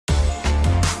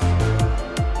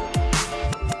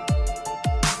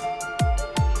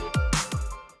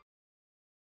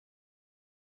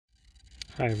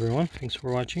Hi everyone, thanks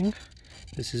for watching.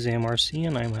 This is AMRC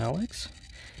and I'm Alex.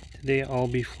 Today I'll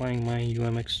be flying my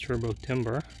UMX Turbo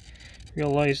Timber.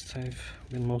 Realized I've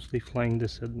been mostly flying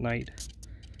this at night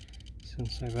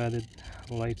since I've added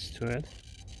lights to it.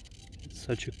 It's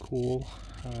such a cool,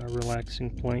 relaxing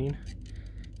plane,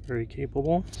 very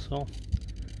capable, so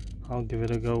I'll give it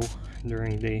a go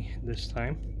during day this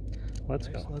time. Let's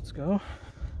go.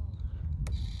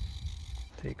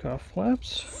 Take off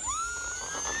flaps.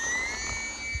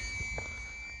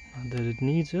 Not that it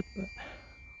needs it, but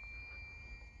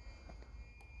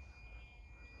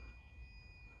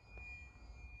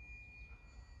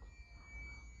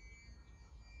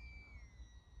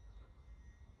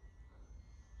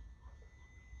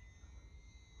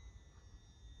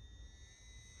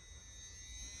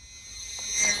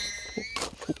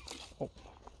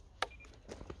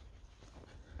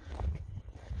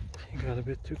you got a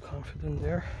bit too confident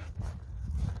there.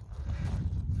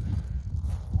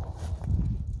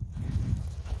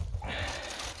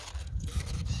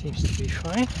 Seems to be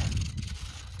fine.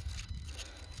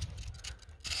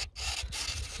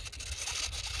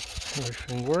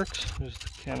 Everything works, just the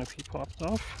canopy popped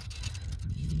off.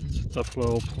 It's a tough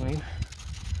little plane.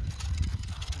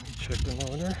 Let me check the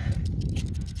motor.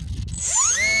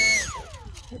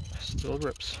 Yep, still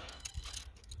rips.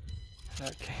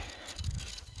 Okay,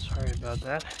 sorry about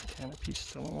that. Canopy's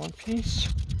still in one piece.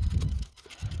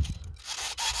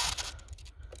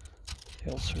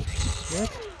 Tail surface is good.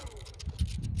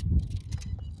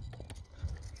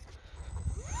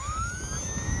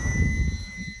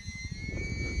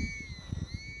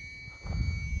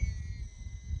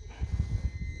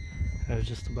 I was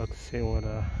just about to say what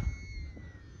a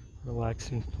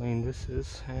relaxing plane this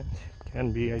is, and it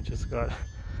can be. I just got a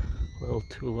little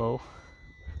too low,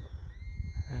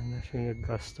 and I think a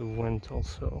gust of wind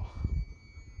also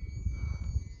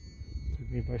took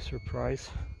me by surprise.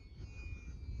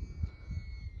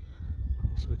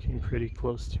 Also came pretty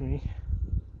close to me.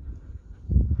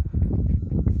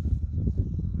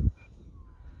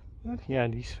 But yeah,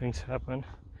 these things happen,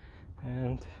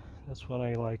 and that's what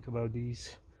I like about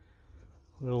these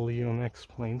little UMX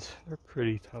planes. They're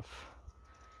pretty tough.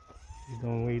 They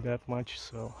don't weigh that much,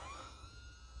 so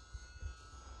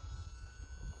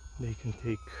they can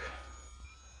take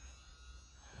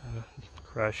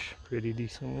crash pretty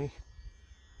decently.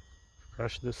 I've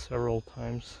crashed this several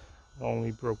times. I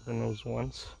only broke the nose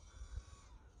once.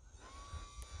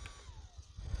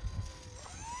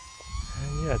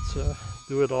 And yeah, it's a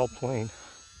do-it-all plane.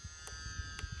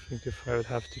 I think if I would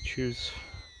have to choose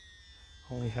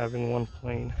only having one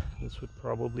plane, this would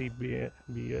probably be it.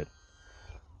 Better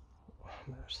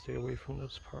stay away from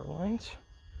those power lines.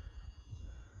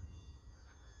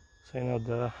 So I know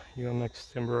the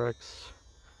UMX Timber X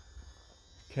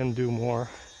can do more.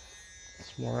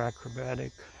 It's more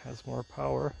acrobatic, has more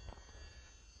power,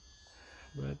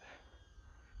 but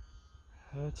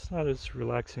it's not as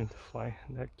relaxing to fly.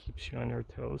 That keeps you on your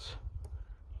toes.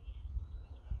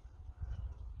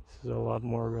 This is a lot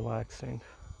more relaxing.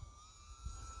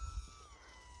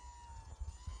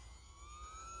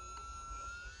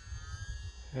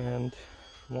 And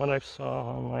from what I saw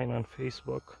online on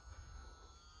Facebook,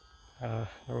 there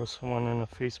was someone in a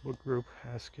Facebook group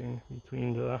asking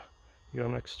between the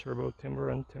UMX Turbo Timber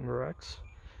and Timber X,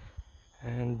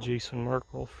 and Jason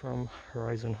Merkel from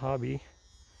Horizon Hobby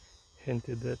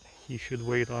hinted that he should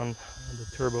wait on the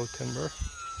Turbo Timber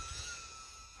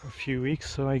for a few weeks.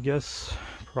 So I guess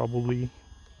probably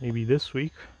maybe this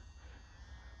week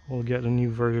we'll get a new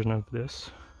version of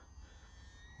this.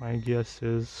 My guess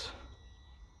is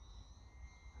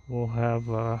we'll have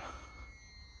a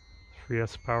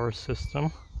 3S power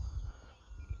system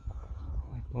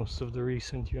like most of the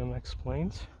recent UMX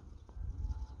planes.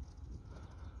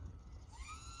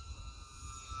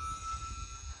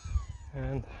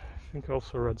 And I think I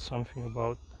also read something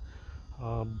about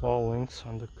ball links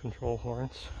on the control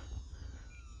horns.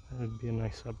 That would be a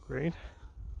nice upgrade.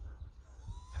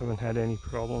 Haven't had any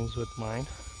problems with mine,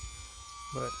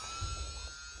 but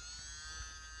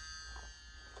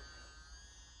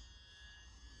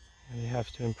they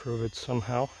have to improve it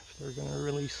somehow if they're going to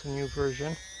release a new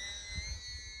version.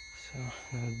 So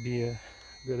that would be a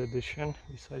good addition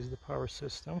besides the power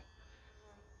system.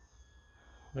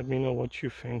 Let me know what you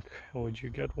think. Would you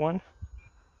get one?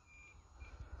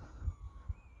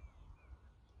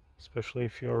 Especially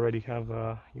if you already have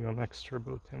a UMX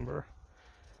Turbo Timber.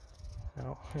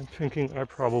 Now, I'm thinking I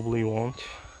probably won't,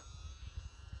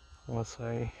 unless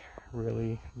I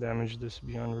really damage this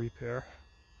beyond repair.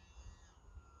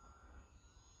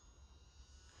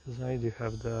 Because I do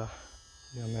have the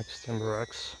UMX Timber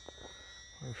X,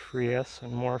 or 3S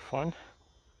and more fun.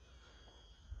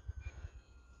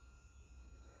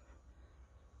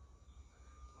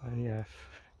 if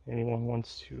anyone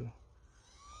wants to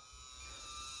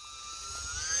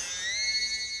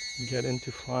get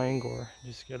into flying or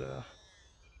just get a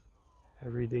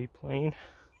everyday plane,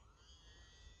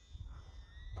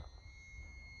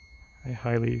 I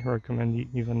highly recommend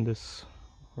even this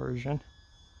version.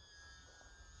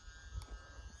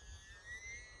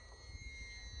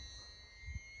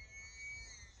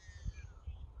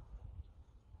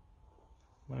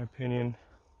 In my opinion,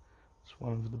 it's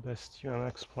one of the best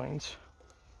UMX planes.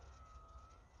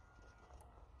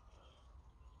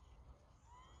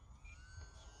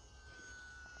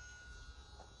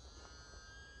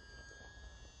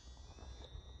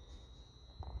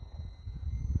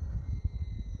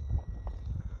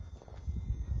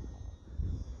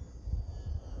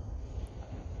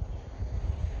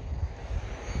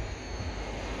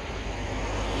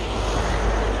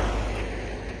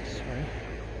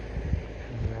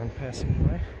 Passing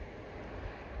by.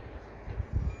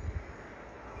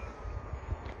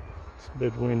 It's a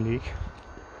bit windy.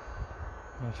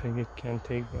 Nothing it can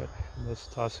take, but let's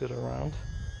toss it around.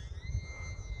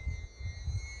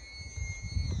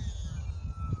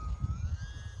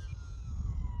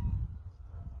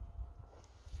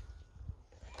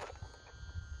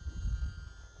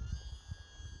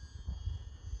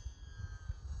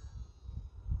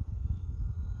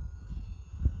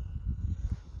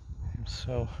 I'm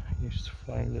so used to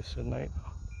flying this at night.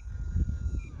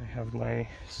 I have my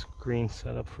screen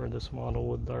set up for this model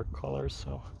with dark colors,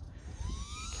 so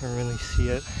you can't really see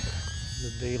it in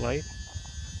the daylight.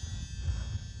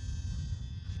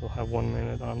 Still have 1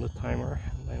 minute on the timer,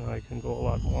 and I know I can go a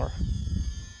lot more.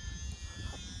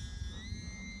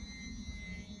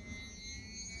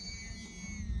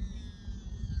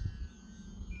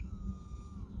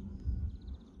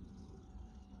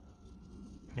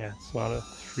 Yeah, it's not a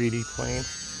 3D plane,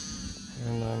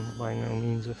 and I'm by no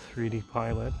means a 3D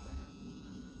pilot,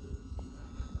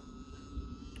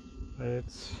 but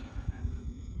it's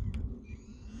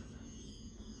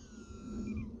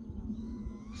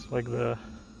like the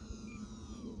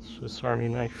Swiss Army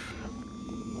knife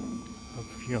of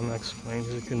UMX planes.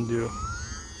 It can do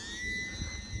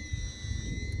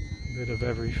a bit of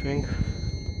everything.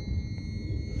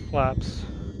 Flaps,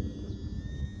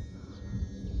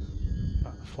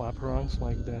 flaperons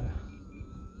like the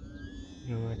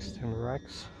UMX Timber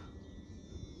X.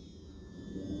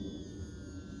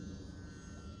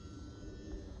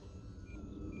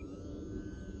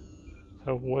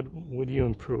 So what would you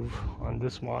improve on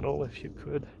this model if you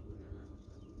could?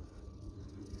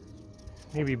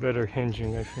 Maybe better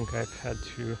hinging. I think I've had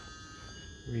to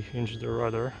rehinge the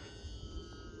rudder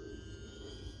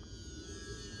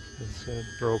because it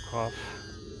broke off.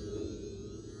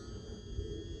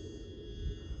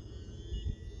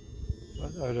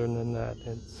 But other than that,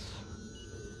 it's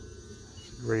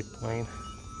a great plane.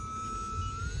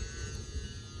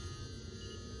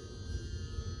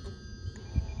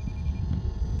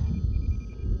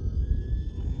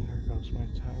 There goes my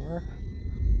timer.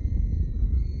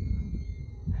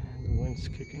 And the wind's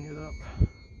kicking it up.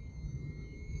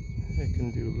 It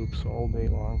can do loops all day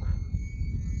long.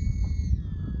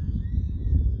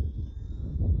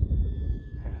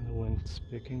 And the wind's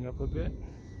picking up a bit.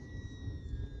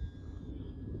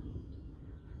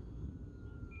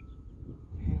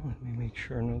 Let me make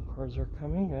sure no cars are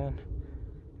coming, and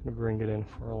I'm gonna bring it in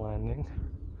for a landing.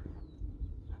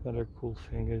 Another cool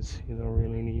thing is you don't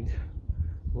really need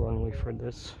runway for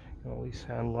this. You can always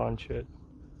hand launch it.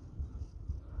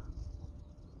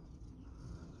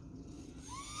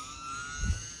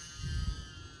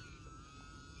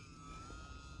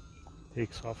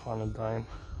 Takes off on a dime.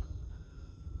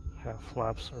 Half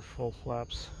flaps or full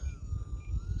flaps,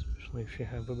 especially if you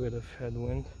have a bit of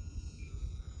headwind.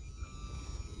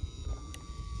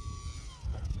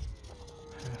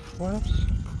 Flaps.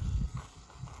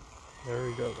 There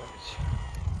we go, guys.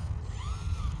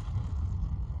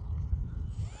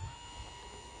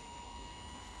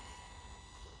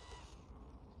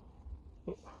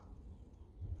 Oh.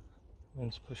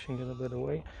 Wind's pushing it a bit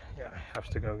away. Yeah, I have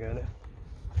to go get it.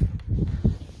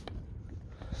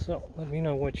 So let me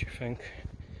know what you think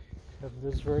of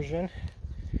this version.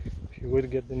 If you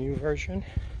would get the new version,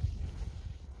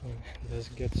 it does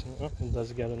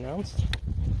get announced.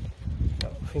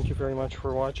 Thank you very much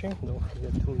for watching. Don't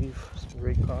forget to leave some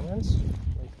great comments.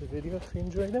 Like the video if you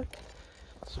enjoyed it.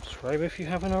 Subscribe if you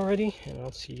haven't already, and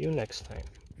I'll see you next time.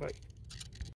 Bye.